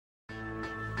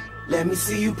Let me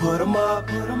see you put 'em up.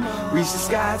 Reach the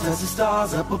sky, touch the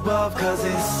stars up above. Cause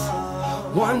it's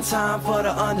one time for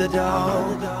the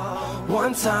underdog.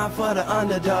 One time for the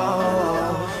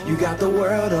underdog. You got the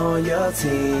world on your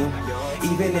team,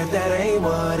 even if that ain't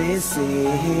what it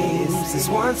seems. It's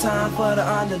one time for the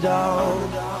underdog.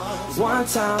 One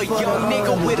time for the young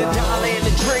nigga with a dollar and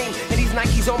a dream, and these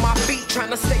Nikes on my feet,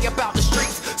 trying to stay about the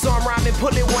streets. So I'm rhyming,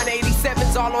 pulling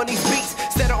 187s all on these beats,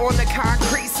 instead of on the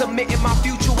concrete, submitting my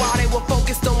future while they were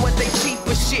focused on what they cheap.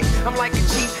 But shit, I'm like a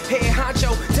cheap head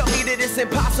honcho. Tell me that it's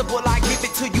impossible, I give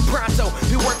it to you pronto.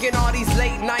 Been working all these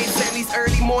late nights and these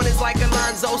early mornings like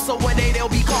Alonzo. So one day they'll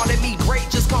be calling me great,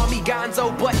 just call me Gonzo.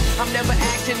 But I'm never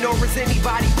acting, nor is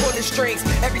anybody pulling strings.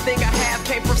 Everything I have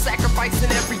came from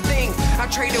sacrificing everything. I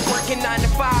traded working 9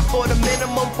 to 5 for the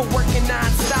minimum for working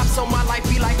non-stop, so my life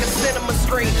be like a cinema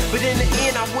screen. But in the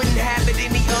end, I wouldn't have it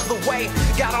any other way.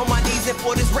 Got on my knees and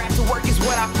for this rap to work is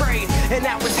what I prayed. And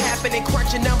that was happening,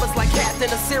 crunching numbers like Captain,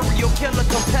 a serial killer,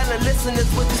 compelling listeners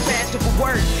with his fashionable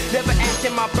words. Never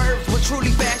acting my verbs, but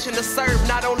truly fashion to serve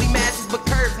not only masses but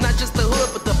curves, not just the hood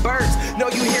but the birds. Know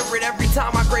you hear it every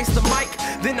time I grace the mic.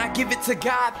 Then I give it to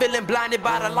God, feeling blinded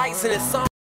by the lights in his song.